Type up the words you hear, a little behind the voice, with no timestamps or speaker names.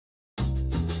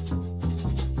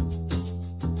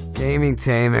Gaming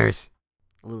tamers.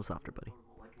 A little softer, buddy.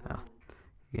 Oh,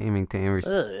 gaming tamers.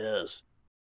 Yes.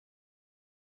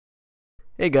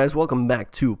 Hey guys, welcome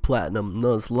back to Platinum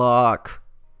Nuzlocke.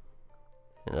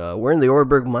 We're in the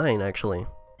Roark mine, actually.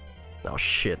 Oh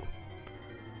shit.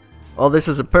 Oh, this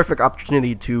is a perfect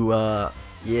opportunity to,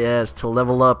 to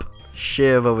level up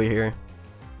Shiv over here.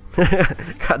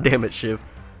 God damn it, Shiv.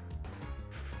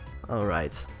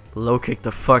 Alright. Low kick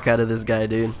the fuck out of this guy,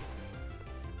 dude.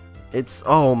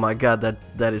 Oh my god,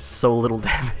 that is so little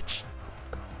damage.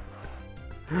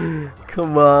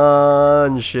 Come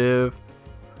on, Shiv.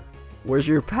 Where's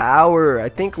your power? I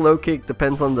think low kick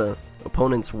depends on the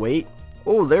opponent's weight.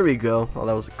 Oh, there we go. Oh,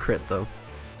 that was a crit, though.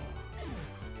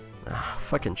 Ah,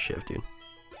 fucking Shiv, dude.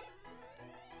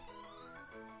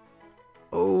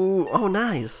 Oh,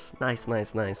 nice. Nice.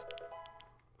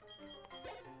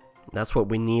 That's what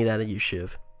we need out of you,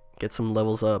 Shiv. Get some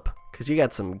levels up. Because you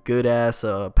got some good-ass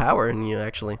power in you,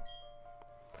 actually.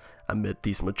 I met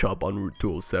these Machop on Route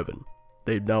 207.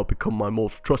 They've now become my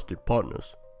most trusted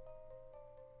partners.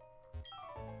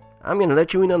 I'm gonna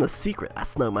let you in on a secret. I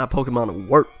snuck my Pokemon to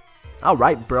work.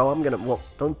 Alright, bro, I'm gonna... Well,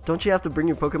 don't you have to bring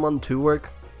your Pokemon to work?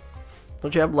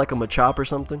 Don't you have, like, a Machop or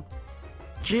something?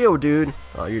 Dude.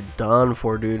 Oh, you're done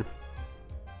for, dude.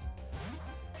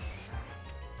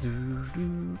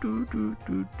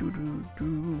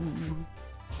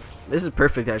 This is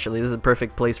perfect, actually. This is a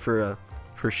perfect place for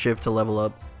Shiv to level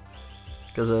up.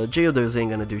 Because Geodude ain't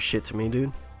gonna do shit to me,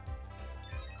 dude.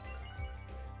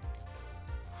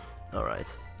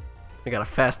 Alright. We got a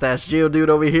fast-ass Geodude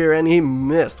over here, and he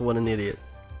missed. What an idiot.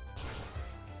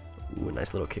 Ooh, a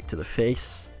nice little kick to the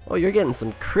face. Oh, you're getting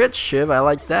some crits, Shiv. I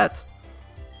like that.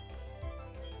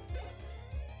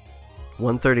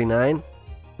 139.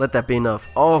 Let that be enough.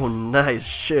 Oh, nice,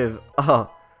 Shiv. Oh,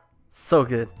 so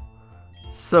good.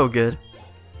 So good.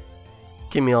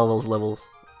 Give me all those levels.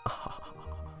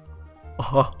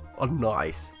 Oh,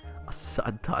 nice. So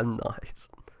nice.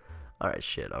 Alright,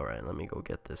 shit. Alright, let me go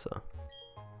get this.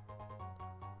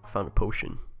 I found a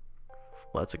potion.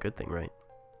 Well, that's a good thing, right?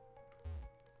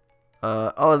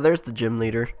 Oh, there's the gym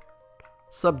leader.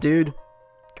 Sup, dude?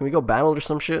 Can we go battle or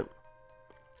some shit?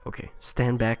 Okay,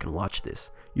 stand back and watch this.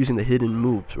 Using the hidden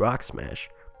moves, Rock Smash.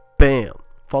 Bam!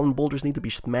 Fallen boulders need to be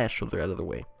smashed so they're out of the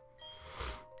way.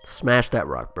 Smash that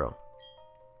rock, bro.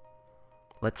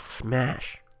 Let's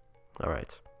smash.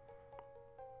 Alright.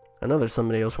 I know there's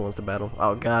somebody else who wants to battle.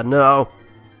 Oh god, no!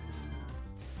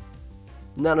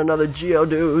 Not another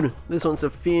Geodude! This one's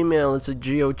a female, it's a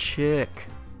Geo chick.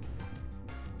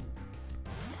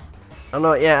 I don't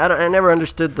know, yeah, I never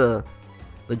understood the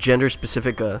gender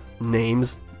specific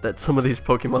names that some of these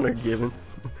Pokemon are given.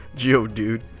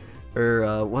 Geodude.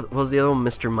 Or what was the other one?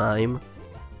 Mr. Mime.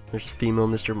 There's female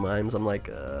Mr. Mimes. I'm like,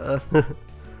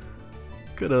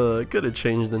 could have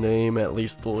changed the name at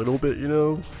least a little bit, you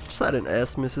know? Just had an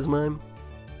S, Mrs. Mime.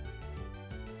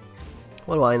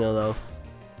 What do I know, though?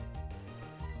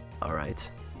 Alright.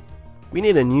 We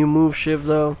need a new move, Shiv,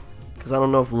 though. Because I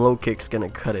don't know if low kick's gonna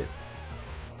cut it.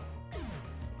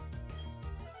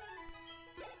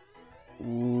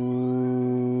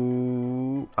 Ooh.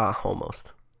 Ah,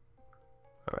 almost.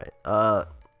 Alright,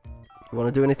 you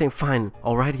wanna do anything? Fine,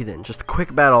 alrighty then, just a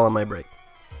quick battle on my break.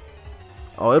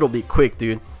 Oh, it'll be quick,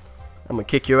 dude. I'm gonna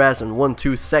kick your ass in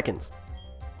 1-2 seconds.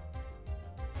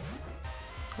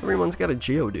 Everyone's got a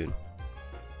Geodude.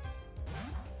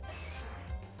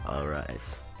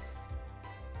 Alright.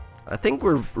 I think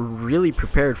we're really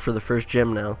prepared for the first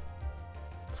gym now.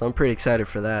 So I'm pretty excited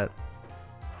for that.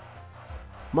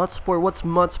 Mudsport, what's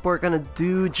Mudsport gonna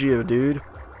do, Geodude?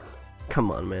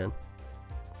 Come on, man.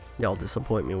 Y'all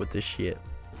disappoint me with this shit.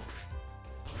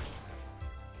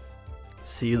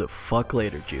 See you the fuck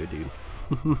later, Geodude.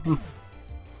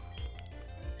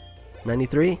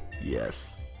 93?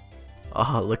 Yes.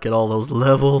 Oh, look at all those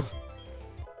levels.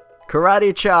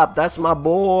 Karate Chop, that's my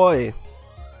boy.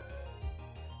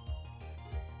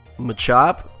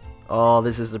 Machop? Oh,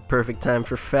 this is the perfect time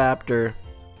for Faptor.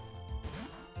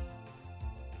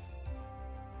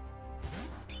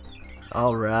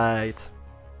 Alright.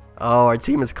 Oh, our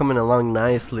team is coming along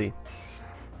nicely.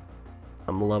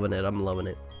 I'm loving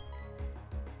it.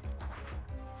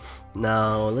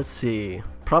 Now, let's see.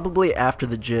 Probably after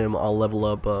the gym, I'll level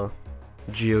up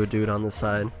Geodude on the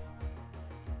side.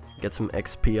 Get some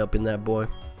XP up in that boy.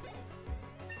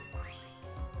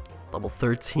 Level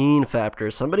 13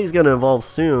 Faptor. Somebody's gonna evolve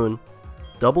soon.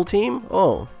 Double team?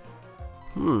 Oh.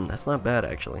 That's not bad,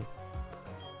 actually.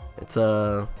 It's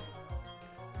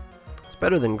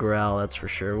better than Growl, that's for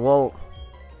sure. Well,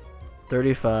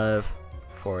 35,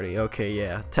 40. Okay,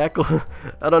 yeah. Tackle.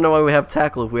 I don't know why we have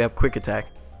Tackle if we have Quick Attack.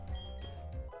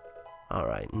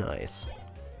 Alright, nice.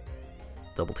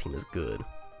 Double team is good.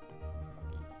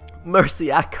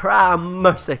 Mercy, I cry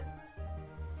mercy.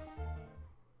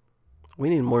 We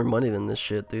need more money than this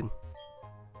shit, dude.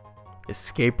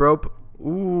 Escape rope?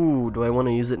 Ooh, do I want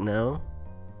to use it now?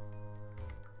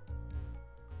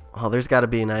 Oh, there's got to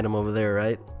be an item over there,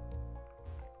 right?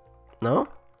 No?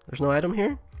 There's no item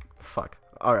here? Fuck.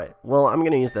 Alright, well, I'm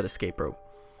going to use that escape rope.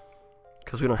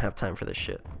 Because we don't have time for this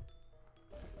shit.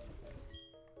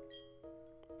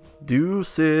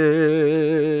 Deuces.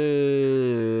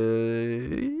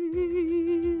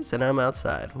 And I'm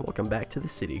outside. Welcome back to the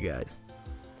city, guys.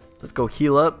 Let's go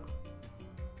heal up.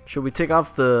 Should we take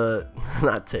off the...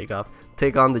 not take off.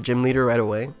 Take on the gym leader right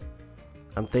away?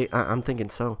 I'm thinking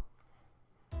so.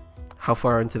 How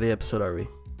far into the episode are we?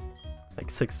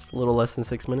 Like a little less than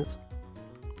 6 minutes?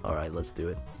 Alright, let's do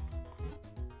it.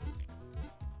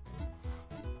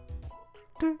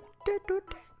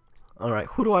 Alright,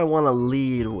 who do I want to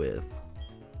lead with?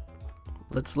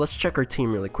 Let's check our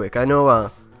team really quick. I know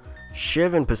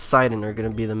Shiv and Poseidon are gonna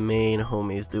be the main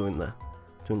homies doing the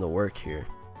work here.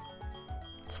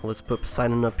 So let's put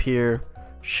Poseidon up here.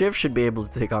 Shiv should be able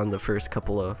to take on the first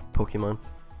couple of Pokemon.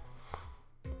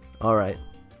 Alright.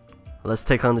 Let's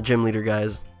take on the gym leader,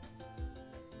 guys.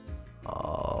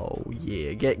 Oh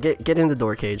yeah, get in the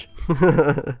door cage.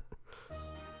 What's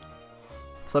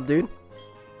up, dude?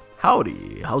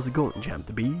 Howdy, how's it going, Jam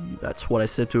to be? That's what I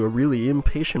said to a really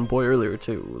impatient boy earlier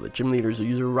too. The gym leaders are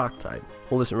user rock type.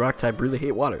 Well, listen, rock type really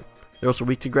hate water. They're also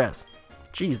weak to grass.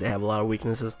 Jeez, they have a lot of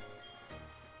weaknesses.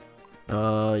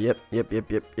 Yep.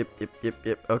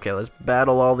 Okay, let's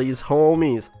battle all these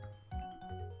homies.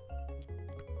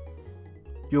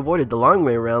 You avoided the long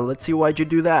way around. Let's see why'd you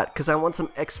do that. Cause I want some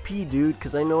XP, dude.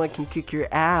 Cause I know I can kick your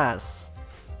ass.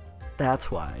 That's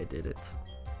why I did it.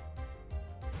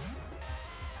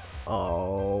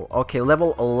 Oh, okay,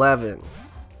 level 11.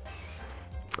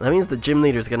 That means the gym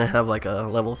leader's gonna have like a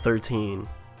level 13.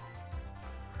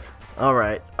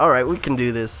 Alright, we can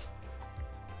do this.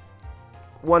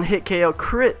 One hit KO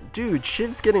crit. Dude,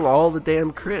 Shiv's getting all the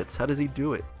damn crits. How does he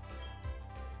do it?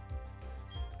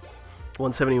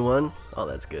 171? Oh,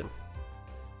 that's good.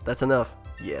 That's enough.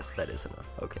 Yes, that is enough.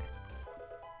 Okay.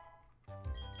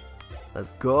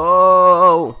 Let's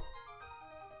go.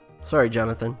 Sorry,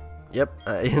 Jonathan. Yep,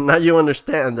 now you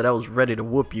understand that I was ready to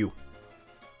whoop you.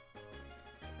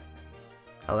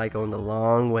 I like going the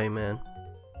long way, man.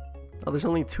 Oh, there's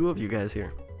only 2 of you guys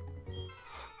here.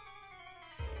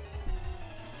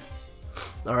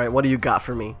 Alright, what do you got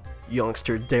for me,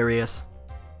 youngster Darius?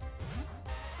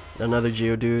 Another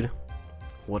Geodude.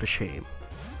 What a shame.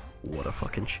 What a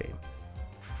fucking shame.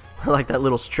 I like that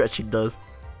little stretch he does.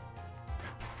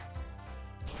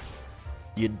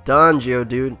 You done,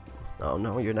 Geodude? Oh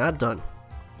no, you're not done.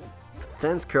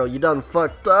 Fence curl, you done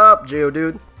fucked up,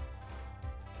 Geodude.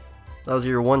 That was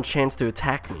your one chance to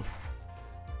attack me.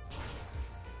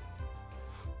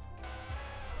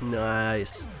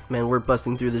 Nice. Man, we're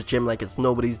busting through this gym like it's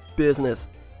nobody's business.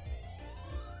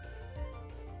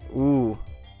 Ooh.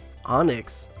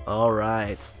 Onyx.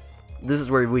 Alright. This is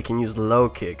where we can use low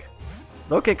kick.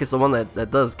 Low kick is the one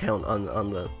that does count on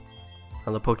the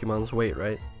Pokemon's weight,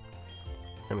 right?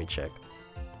 Let me check.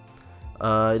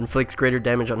 Inflicts greater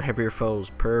damage on heavier foes.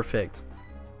 Perfect.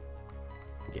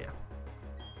 Yeah.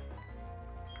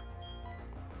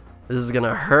 This is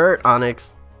gonna hurt,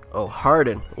 Onyx. Oh,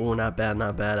 Harden. Oh, not bad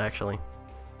actually.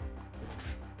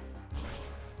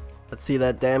 Let's see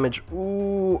that damage.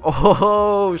 Ooh,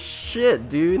 oh shit,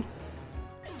 dude.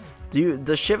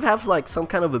 Does Shiv have like some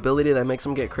kind of ability that makes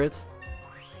him get crits?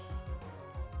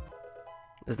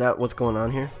 Is that what's going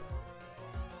on here?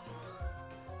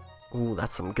 Ooh,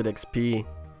 that's some good XP.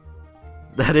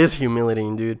 That is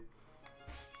humiliating, dude.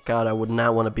 God, I would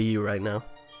not want to be you right now.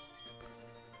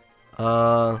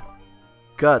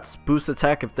 Guts. Boost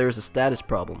attack if there's a status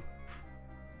problem.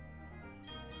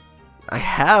 I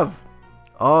have...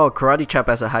 Oh, Karate Chop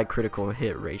has a high critical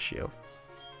hit ratio.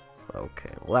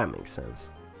 Okay, well that makes sense.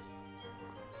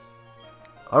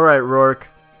 Alright, Roark.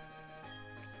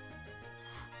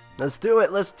 Let's do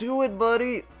it,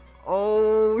 buddy!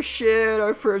 Oh shit,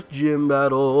 our first gym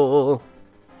battle.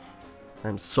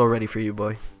 I'm so ready for you,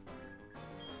 boy.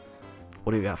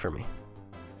 What do you got for me?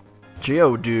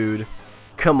 Geodude.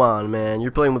 Come on, man.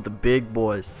 You're playing with the big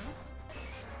boys.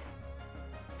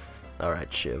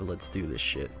 Alright, Shiv. Let's do this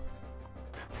shit.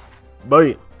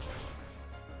 Bye.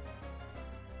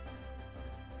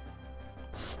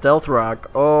 Stealth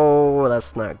Rock. Oh,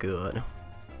 that's not good.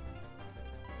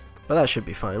 But that should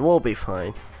be fine. We'll be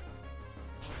fine.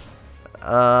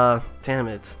 Damn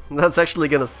it. That's actually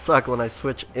gonna suck when I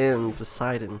switch in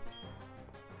Poseidon.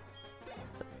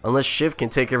 Unless Shiv can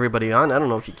take everybody on. I don't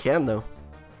know if he can, though.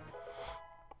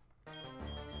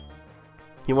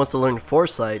 He wants to learn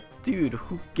Foresight. Dude,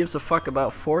 who gives a fuck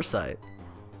about Foresight?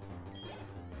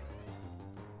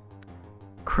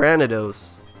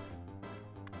 Cranidos.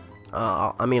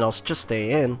 I mean, I'll just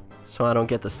stay in so I don't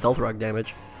get the Stealth Rock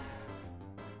damage.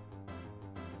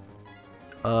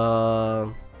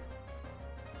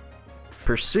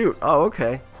 Pursuit. Oh,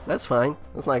 okay. That's fine.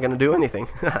 That's not gonna do anything.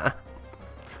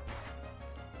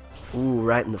 Ooh,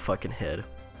 right in the fucking head.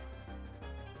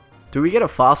 Do we get a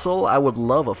fossil? I would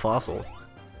love a fossil.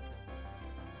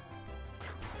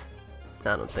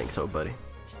 I don't think so, buddy.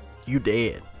 You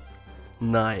dead.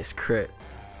 Nice crit.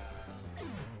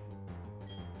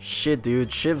 Shit,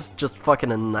 dude. Shiv's just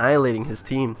fucking annihilating his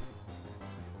team.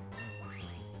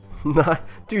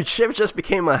 Dude, Shiv just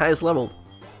became my highest level.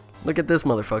 Look at this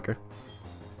motherfucker.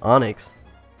 Onyx.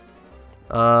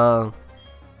 I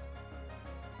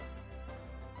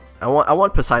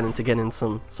want Poseidon to get in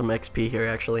some XP here,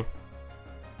 actually.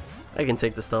 I can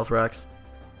take the Stealth Rocks.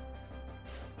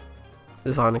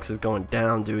 This Onyx is going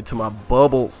down, dude, to my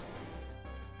bubbles.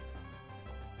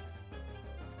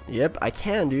 Yep, I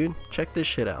can, dude. Check this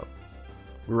shit out.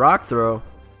 Rock Throw.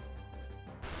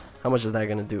 How much is that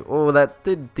gonna do? Oh, that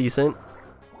did decent.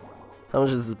 How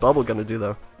much is this bubble gonna do,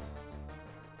 though?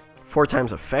 4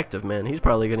 times effective, man. He's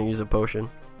probably gonna use a potion.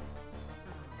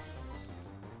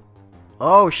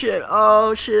 Oh, shit.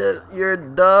 Oh, shit. You're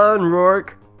done,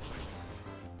 Roark.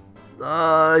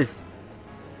 Nice.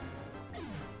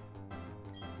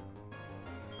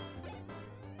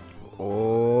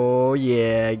 Oh,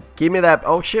 yeah. Give me that.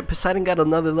 Oh, shit. Poseidon got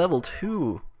another level,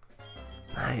 too.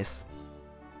 Nice.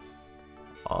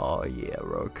 Oh, yeah,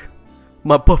 Roark.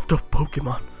 My buffed up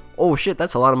Pokemon. Oh, shit.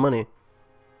 That's a lot of money.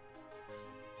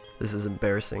 This is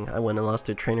embarrassing. I went and lost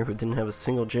to a trainer who didn't have a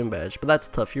single gym badge. But that's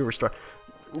tough. You're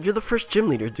the first gym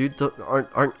leader, dude.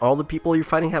 Aren't all the people you're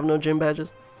fighting have no gym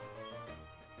badges?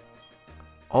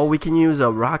 Oh, we can use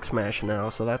a Rock Smash now,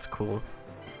 so that's cool.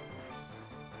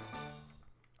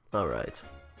 Alright.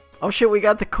 Oh shit, we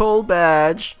got the cold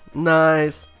badge.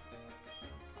 Nice.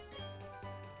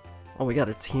 Oh, we got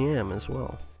a TM as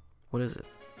well. What is it?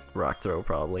 Rock Throw,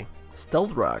 probably.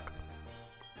 Stealth Rock.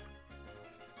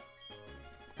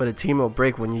 But a TM will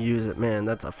break when you use it. Man,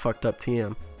 that's a fucked up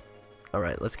TM.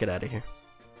 Alright, let's get out of here.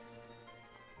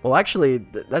 Well, actually,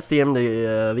 that's the end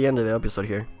of the episode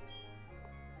here.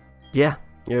 Yeah,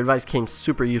 your advice came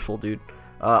super useful, dude.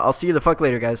 I'll see you the fuck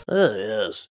later, guys. Oh,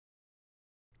 yes.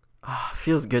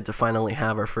 Feels good to finally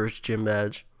have our first gym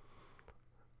badge.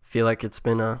 Feel like it's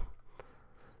been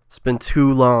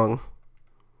too long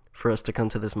for us to come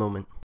to this moment.